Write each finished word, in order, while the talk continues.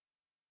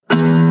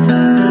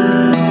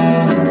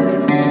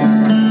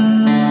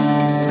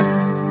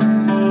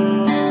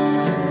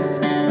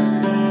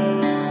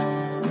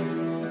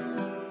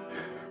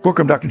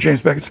Welcome, Dr.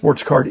 James Beckett,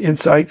 Sports Card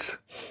Insights.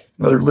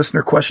 Another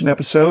listener question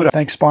episode. I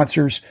thank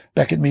sponsors,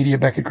 Beckett Media,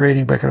 Beckett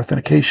Grading, Beckett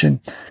Authentication,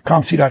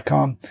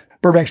 ComC.com,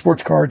 Burbank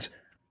Sports Cards,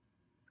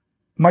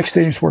 Mike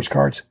Stadium Sports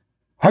Cards,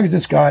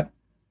 Huggins & Scott,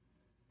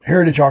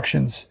 Heritage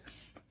Auctions,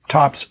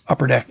 Topps,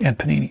 Upper Deck, and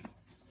Panini.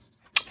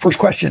 First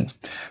question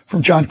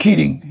from John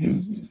Keating,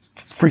 who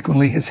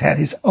frequently has had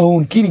his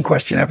own Keating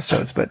question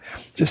episodes, but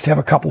just have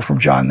a couple from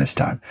John this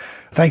time.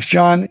 Thanks,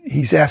 John.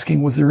 He's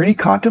asking, was there any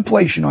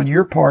contemplation on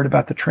your part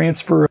about the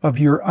transfer of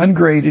your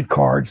ungraded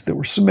cards that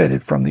were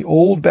submitted from the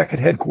old Beckett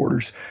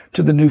headquarters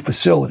to the new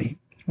facility,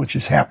 which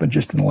has happened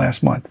just in the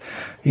last month?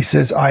 He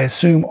says, I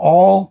assume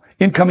all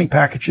incoming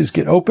packages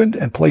get opened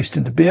and placed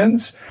into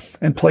bins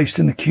and placed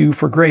in the queue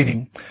for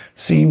grading.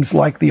 Seems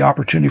like the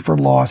opportunity for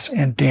loss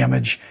and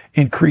damage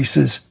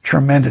increases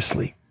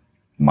tremendously.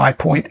 My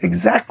point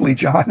exactly,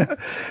 John.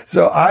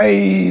 So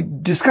I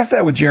discussed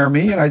that with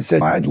Jeremy, and I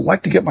said, I'd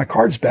like to get my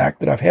cards back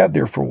that I've had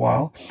there for a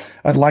while.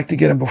 I'd like to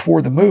get them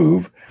before the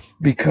move,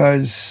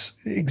 because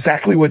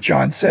exactly what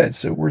John said.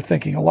 So we're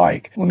thinking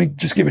alike. Let me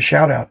just give a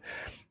shout out.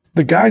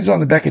 The guys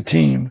on the Beckett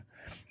team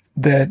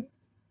that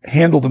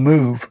handle the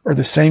move are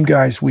the same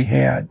guys we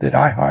had that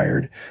I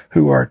hired,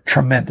 who are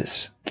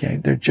tremendous. Okay.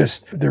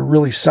 They're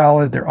really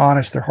solid. They're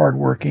honest. They're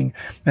hardworking,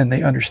 and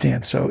they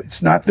understand. So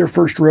it's not their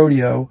first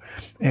rodeo,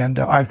 and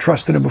I've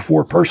trusted them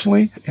before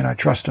personally, and I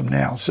trust them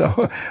now.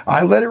 So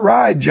I let it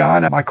ride,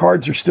 John. My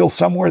cards are still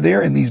somewhere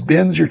there in these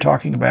bins you're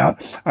talking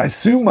about. I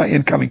assume my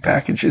incoming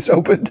package is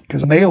opened,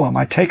 because I mail them.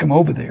 I take them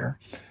over there,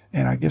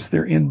 and I guess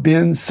they're in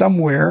bins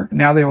somewhere.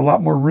 Now they have a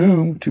lot more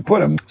room to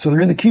put them. So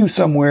they're in the queue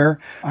somewhere.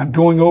 I'm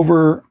going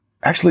over,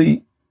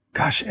 actually,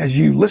 gosh, as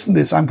you listen to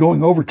this, I'm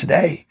going over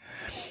today.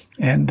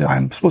 And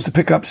I'm supposed to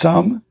pick up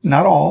some,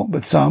 not all,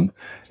 but some.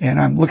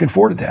 And I'm looking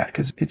forward to that,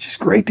 because it's just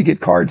great to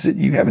get cards that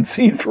you haven't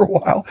seen for a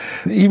while.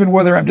 Even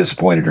whether I'm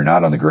disappointed or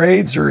not on the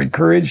grades or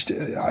encouraged,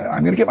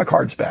 I'm going to get my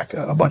cards back,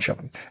 a bunch of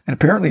them. And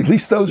apparently at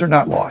least those are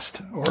not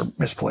lost or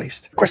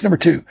misplaced. Question number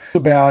 2,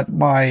 about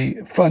my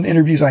fun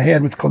interviews I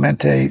had with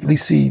Clemente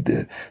Lisi,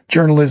 the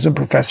journalism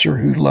professor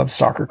who loves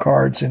soccer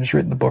cards and has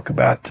written the book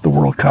about the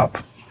World Cup.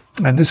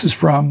 And this is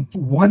from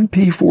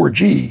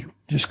 1P4G.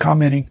 Just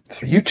commenting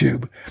through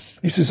YouTube.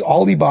 He says,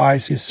 all he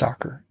buys is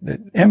soccer.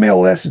 That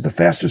MLS is the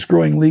fastest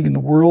growing league in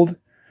the world.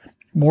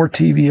 More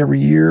TV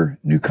every year.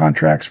 New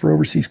contracts for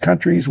overseas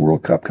countries.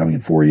 World Cup coming in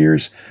 4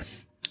 years.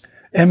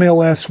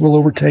 MLS will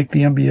overtake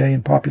the NBA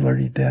in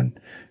popularity then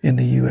in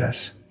the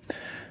U.S.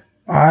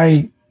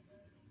 I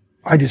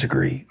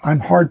disagree.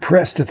 I'm hard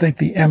pressed to think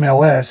the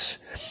MLS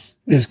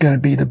is going to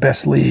be the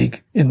best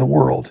league in the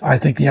world. I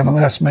think the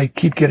MLS may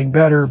keep getting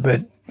better,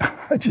 but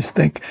I just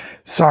think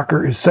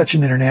soccer is such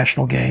an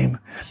international game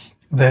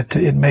that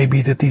it may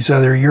be that these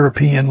other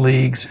European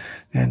leagues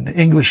and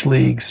English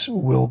leagues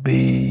will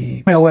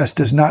be. MLS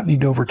does not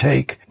need to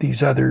overtake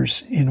these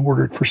others in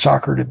order for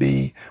soccer to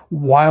be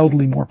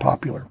wildly more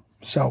popular.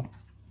 So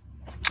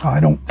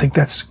I don't think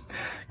that's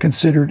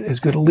considered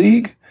as good a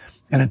league.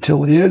 And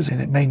until it is,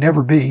 and it may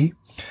never be.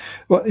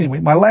 Well,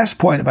 anyway, my last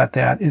point about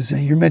that is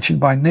you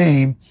mentioned by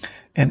name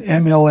an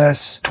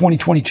MLS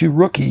 2022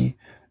 rookie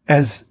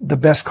as the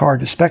best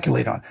card to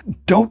speculate on.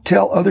 Don't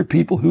tell other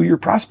people who you're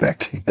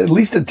prospecting, at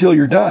least until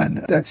you're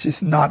done. That's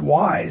just not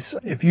wise.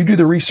 If you do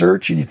the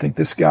research and you think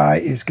this guy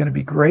is going to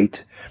be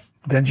great,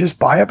 then just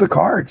buy up the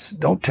cards.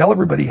 Don't tell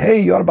everybody,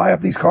 hey, you ought to buy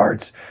up these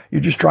cards.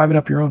 You're just driving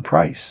up your own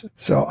price.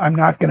 So I'm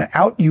not going to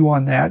out you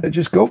on that.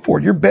 Just go for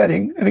it. You're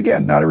betting. And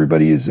again, not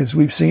everybody is, as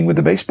we've seen with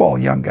the baseball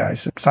young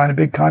guys, sign a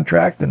big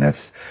contract, and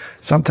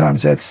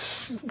sometimes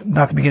that's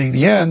not the beginning of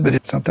the end,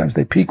 but sometimes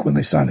they peak when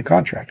they sign the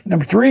contract.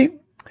 Number 3.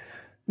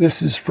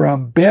 This is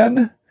from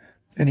Ben,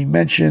 and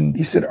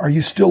he said, are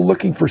you still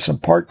looking for some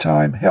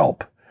part-time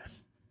help?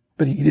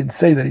 But he didn't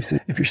say that. He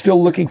said, if you're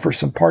still looking for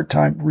some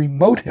part-time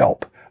remote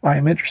help, I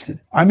am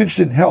interested. I'm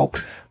interested in help,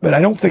 but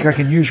I don't think I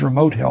can use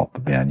remote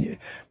help, Ben.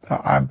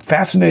 I'm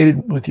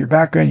fascinated with your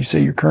background. You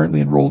say you're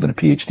currently enrolled in a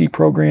PhD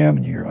program,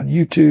 and you're on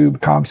YouTube,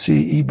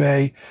 ComC,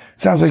 eBay.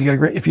 Sounds like you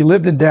got if you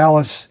lived in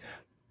Dallas,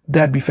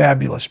 that'd be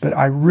fabulous, but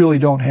I really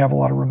don't have a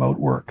lot of remote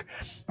work.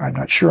 I'm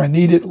not sure I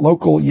need it.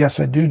 Local, yes,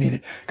 I do need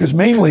it. Because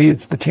mainly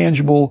it's the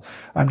tangible.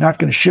 I'm not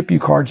going to ship you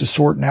cards to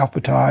sort and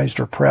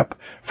alphabetized or prep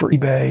for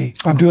eBay.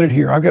 I'm doing it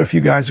here. I've got a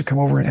few guys that come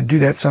over and do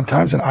that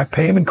sometimes, and I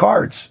pay them in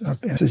cards. And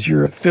it says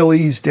you're at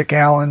Phillies, Dick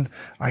Allen.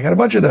 I got a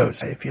bunch of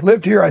those. If you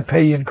lived here, I'd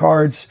pay you in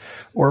cards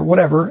or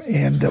whatever,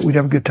 and we'd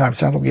have a good time.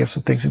 Sounds like we have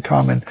some things in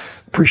common.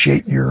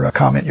 Appreciate your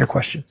comment, your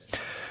question.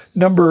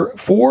 Number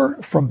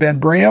 4 from Ben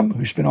Bram,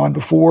 who's been on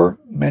before,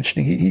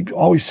 mentioning he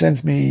always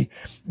sends me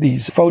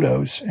these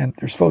photos, and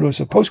there's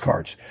photos of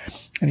postcards.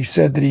 And he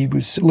said that he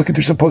was looking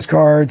through some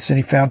postcards and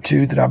he found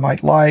 2 that I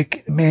might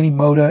like, Manny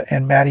Mota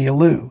and Matty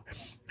Alou.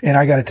 And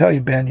I got to tell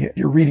you, Ben,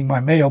 you're reading my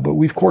mail, but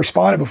we've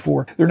corresponded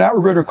before. They're not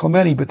Roberto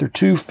Clemente, but they're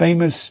 2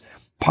 famous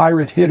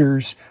Pirate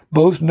hitters,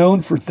 both known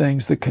for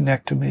things that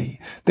connect to me.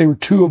 They were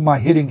two of my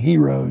hitting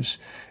heroes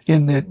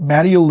in that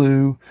Matty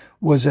Alou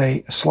was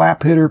a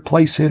slap hitter,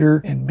 place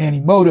hitter, and Manny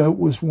Mota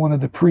was one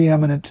of the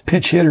preeminent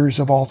pinch hitters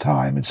of all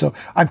time. And so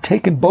I've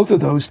taken both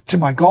of those to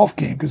my golf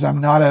game because I'm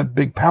not a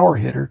big power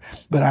hitter,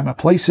 but I'm a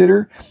place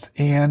hitter,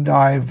 and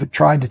I've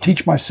tried to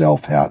teach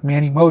myself how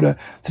Manny Mota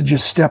to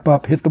just step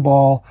up, hit the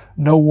ball,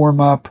 no warm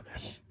up.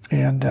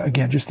 And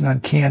again, just an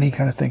uncanny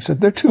kind of thing. So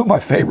they're two of my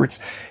favorites.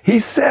 He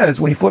says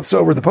when he flips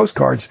over the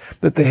postcards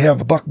that they have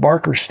a Buck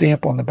Barker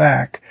stamp on the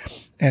back,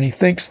 and he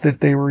thinks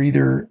that they were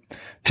either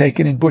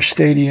taken in Busch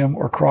Stadium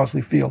or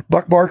Crosley Field.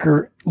 Buck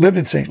Barker lived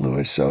in St.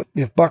 Louis, so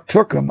if Buck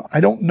took them, I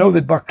don't know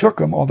that Buck took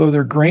them, although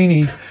they're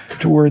grainy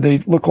to where they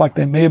look like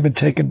they may have been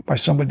taken by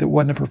somebody that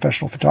wasn't a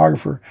professional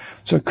photographer.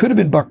 So it could have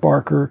been Buck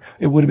Barker.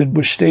 It would have been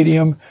Busch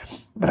Stadium,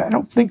 but I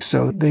don't think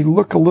so. They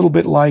look a little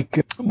bit like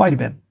it might have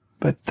been.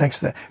 But thanks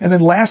to that. And then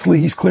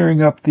lastly, he's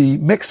clearing up the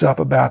mix-up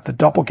about the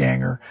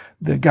doppelganger,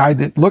 the guy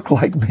that looked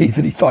like me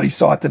that he thought he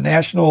saw at the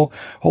National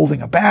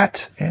holding a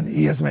bat. And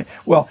he hasn't made,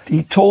 well,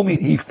 he told me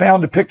he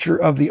found a picture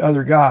of the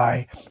other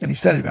guy and he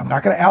sent it to me. I'm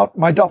not going to out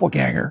my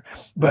doppelganger,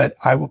 but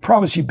I will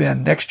promise you,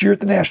 Ben, next year at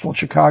the National in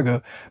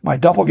Chicago, my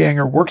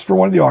doppelganger works for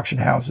one of the auction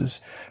houses.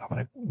 I'm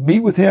going to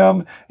meet with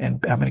him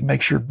and I'm going to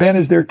make sure Ben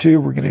is there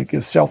too. We're going to get a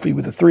selfie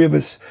with the three of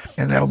us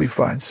and that'll be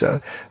fun. So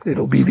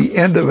it'll be the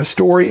end of a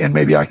story and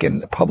maybe I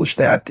can publish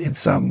that in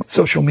some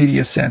social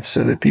media sense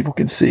so that people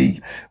can see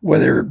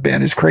whether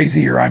Ben is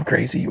crazy or I'm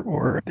crazy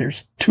or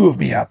there's two of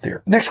me out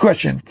there. Next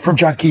question from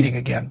John Keating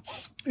again.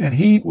 And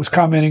he was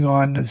commenting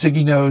on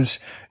Ziggy No's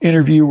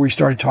interview where he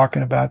started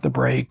talking about the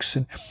breaks.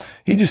 And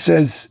he just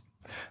says,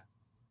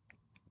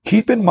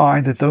 keep in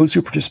mind that those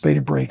who participate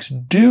in breaks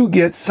do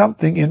get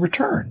something in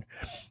return.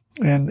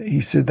 And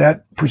he said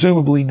that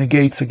presumably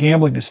negates a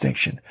gambling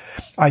distinction.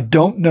 I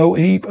don't know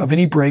of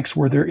any breaks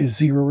where there is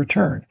zero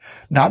return.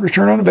 Not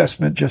return on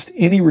investment, just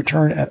any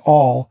return at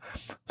all,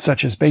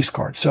 such as base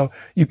cards. So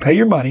you pay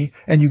your money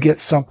and you get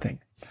something.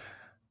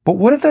 But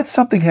what if that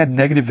something had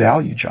negative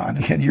value, John?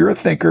 Again, you're a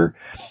thinker,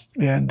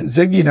 and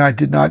Ziggy and I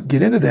did not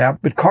get into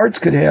that, but cards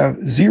could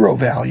have zero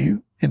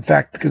value. In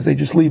fact, because they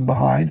just leave them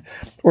behind,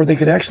 or they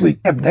could actually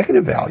have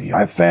negative value.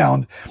 I've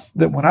found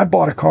that when I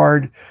bought a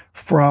card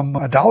from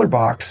a dollar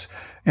box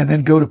and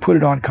then go to put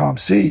it on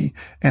ComC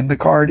and the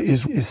card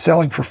is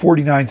selling for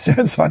 49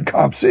 cents on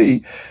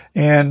ComC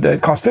and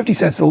it costs 50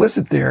 cents to list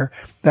it there,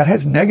 that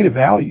has negative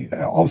value.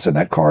 All of a sudden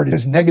that card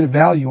has negative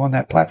value on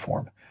that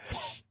platform.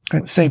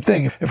 And same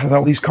thing. If I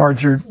thought these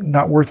cards are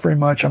not worth very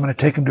much, I'm going to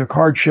take them to a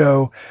card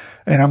show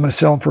and I'm going to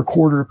sell them for a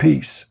quarter a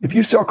piece. If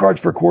you sell cards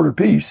for a quarter a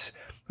piece,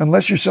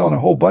 unless you're selling a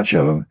whole bunch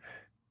of them,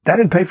 that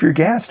didn't pay for your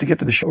gas to get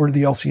to the show or to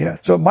the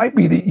LCS. So it might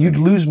be that you'd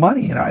lose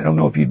money. And I don't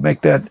know if you'd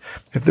make that,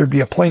 if there'd be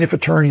a plaintiff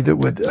attorney that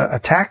would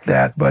attack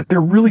that, but there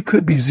really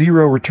could be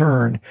zero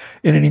return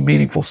in any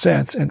meaningful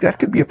sense. And that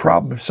could be a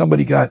problem if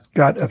somebody got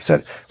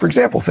upset. For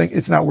example, think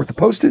it's not worth the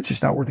postage,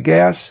 it's not worth the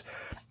gas.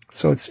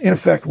 So it's in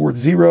effect worth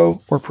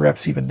zero or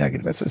perhaps even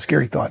negative. That's a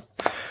scary thought.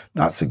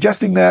 Not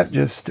suggesting that,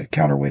 just a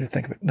counter way to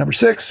think of it. Number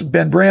 6,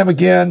 Ben Bram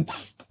again.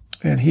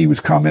 And he was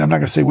commenting, I'm not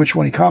going to say which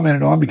one he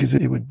commented on because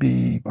it would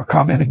be a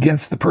comment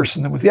against the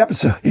person that was the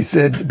episode. He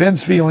said,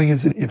 Ben's feeling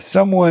is that if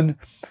someone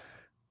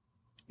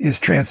is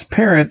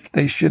transparent,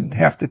 they shouldn't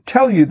have to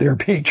tell you they're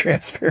being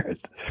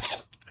transparent.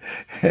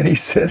 And he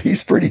said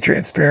he's pretty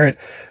transparent,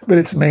 but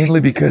it's mainly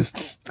because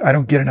I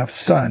don't get enough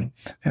sun.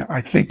 And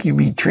I think you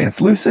mean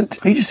translucent.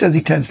 He just says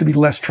he tends to be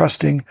less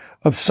trusting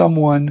of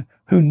someone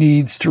who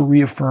needs to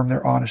reaffirm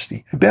their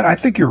honesty. Ben, I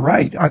think you're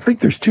right. I think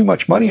there's too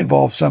much money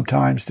involved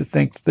sometimes to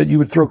think that you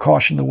would throw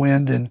caution to the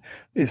wind and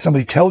if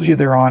somebody tells you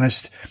they're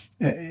honest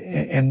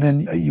and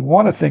then you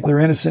want to think they're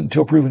innocent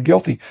until proven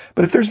guilty.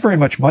 But if there's very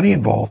much money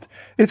involved,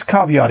 it's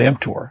caveat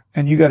emptor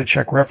and you got to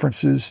check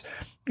references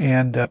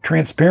and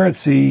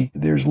transparency.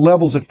 There's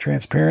levels of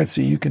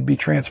transparency. You can be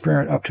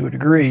transparent up to a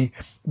degree,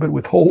 but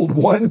withhold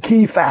one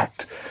key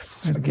fact.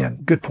 And again,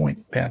 good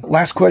point, Ben.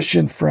 Last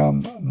question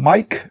from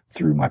Mike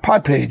through my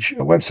Podpage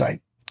website.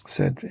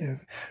 Said,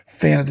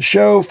 fan of the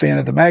show, fan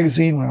of the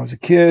magazine when I was a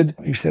kid.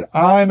 He said,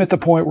 I'm at the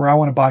point where I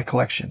want to buy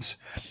collections,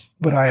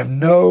 but I have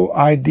no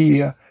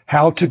idea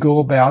how to go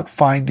about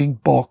finding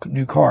bulk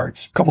new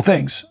cards. A couple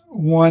things.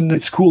 One,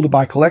 it's cool to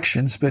buy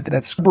collections, but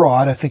that's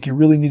broad. I think you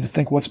really need to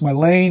think, what's my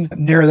lane?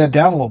 Narrow that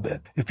down a little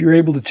bit. If you're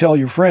able to tell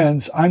your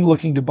friends, I'm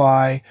looking to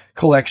buy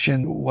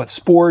collection, what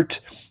sport,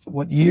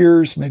 what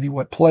years, maybe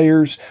what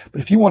players. But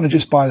if you want to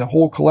just buy the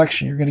whole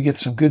collection, you're going to get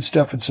some good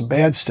stuff and some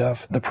bad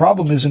stuff. The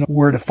problem isn't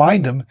where to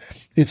find them.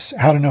 It's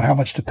how to know how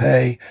much to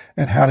pay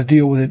and how to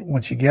deal with it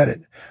once you get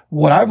it.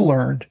 What I've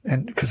learned,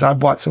 and because I've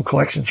bought some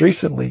collections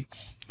recently,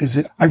 is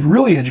that I've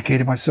really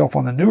educated myself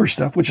on the newer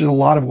stuff, which is a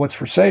lot of what's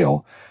for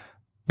sale,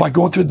 by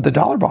going through the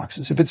dollar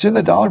boxes. If it's in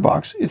the dollar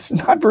box, it's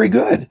not very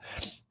good.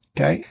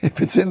 Okay.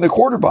 If it's in the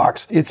quarter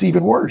box, it's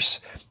even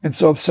worse. And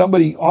so if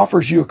somebody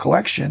offers you a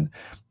collection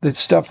that's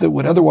stuff that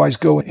would otherwise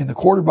go in the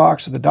quarter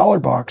box or the dollar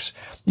box,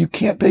 you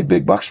can't pay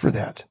big bucks for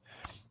that.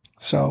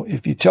 So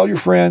if you tell your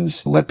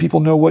friends, let people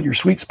know what your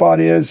sweet spot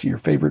is, your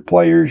favorite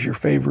players, your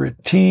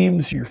favorite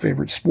teams, your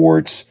favorite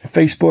sports,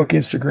 Facebook,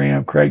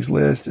 Instagram,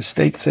 Craigslist,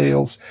 estate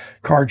sales,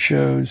 card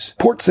shows,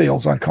 port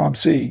sales on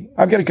ComC.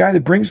 I've got a guy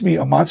that brings me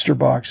a monster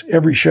box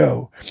every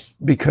show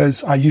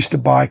because I used to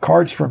buy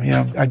cards from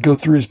him. I'd go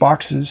through his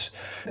boxes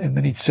and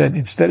then he'd said,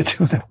 instead of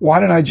doing that, why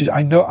don't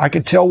I know I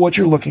can tell what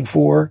you're looking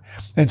for.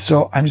 And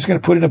so I'm just going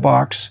to put it in a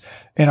box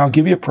and I'll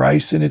give you a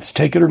price and it's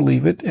take it or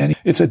leave it. And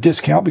it's a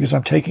discount because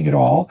I'm taking it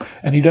all.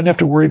 And he doesn't have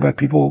to worry about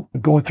people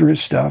going through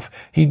his stuff.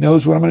 He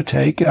knows what I'm going to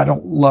take. I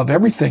don't love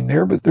everything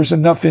there, but there's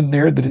enough in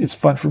there that it's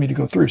fun for me to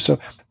go through. So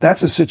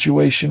that's a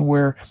situation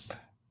where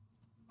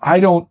I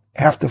don't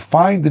have to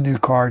find the new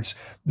cards.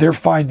 They're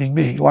finding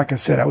me. Like I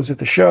said, I was at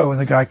the show and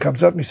the guy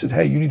comes up and he said,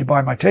 hey, you need to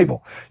buy my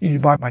table. You need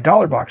to buy my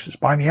dollar boxes.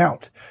 Buy me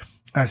out.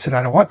 And I said,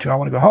 I don't want to. I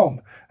want to go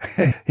home.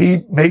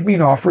 He made me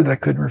an offer that I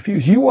couldn't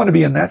refuse. You want to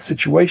be in that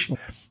situation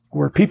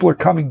where people are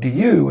coming to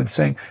you and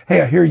saying, hey,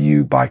 I hear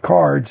you buy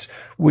cards.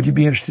 Would you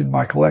be interested in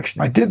my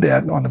collection? I did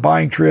that on the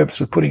buying trips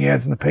with putting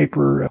ads in the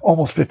paper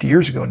almost 50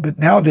 years ago. But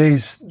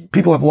nowadays,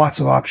 people have lots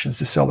of options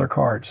to sell their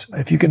cards.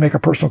 If you can make a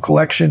personal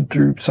collection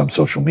through some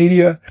social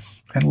media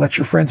and let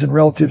your friends and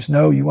relatives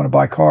know you want to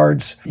buy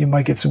cards, you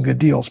might get some good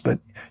deals. But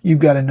you've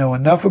got to know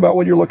enough about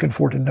what you're looking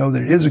for to know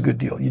that it is a good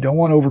deal. You don't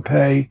want to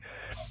overpay.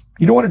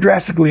 You don't want to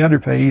drastically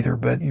underpay either,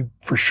 but you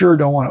for sure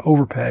don't want to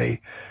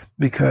overpay,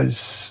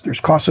 because there's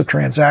cost of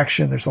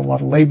transaction. There's a lot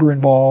of labor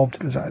involved,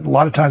 because a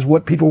lot of times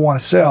what people want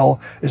to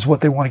sell is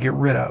what they want to get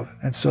rid of.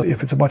 And so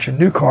if it's a bunch of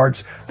new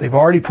cards, they've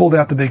already pulled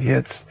out the big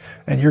hits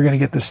and you're going to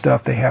get the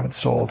stuff they haven't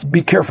sold.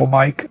 Be careful,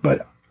 Mike,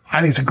 but I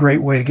think it's a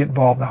great way to get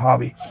involved in the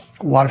hobby.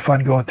 A lot of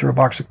fun going through a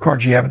box of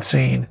cards you haven't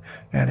seen.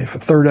 And if a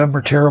third of them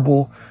are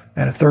terrible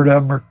and a third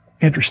of them are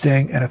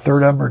interesting and a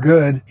third of them are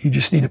good, you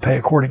just need to pay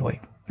accordingly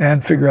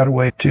and figure out a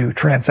way to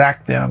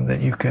transact them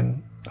that you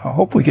can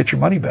hopefully get your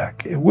money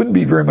back. It wouldn't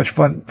be very much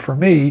fun for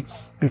me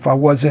if I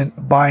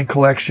wasn't buying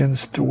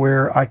collections to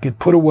where I could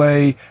put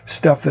away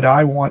stuff that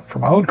I want for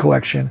my own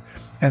collection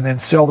and then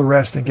sell the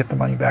rest and get the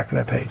money back that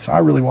I paid. So I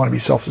really want to be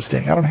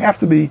self-sustaining. I don't have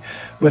to be,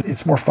 but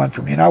it's more fun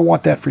for me. And I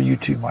want that for you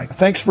too, Mike.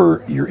 Thanks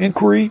for your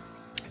inquiry.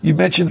 You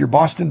mentioned you're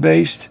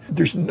Boston-based.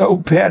 There's no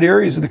bad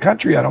areas of the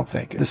country, I don't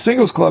think. The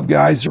Singles Club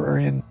guys are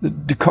in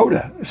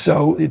Dakota,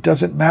 so it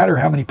doesn't matter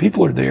how many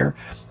people are there.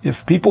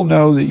 If people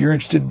know that you're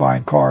interested in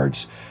buying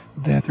cards,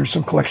 then there's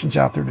some collections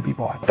out there to be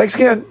bought. Thanks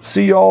again.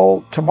 See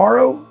y'all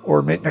tomorrow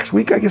or next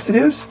week, I guess it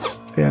is.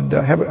 And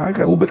I got a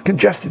little bit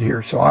congested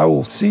here, so I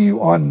will see you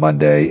on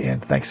Monday.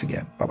 And thanks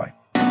again.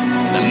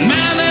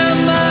 Bye-bye.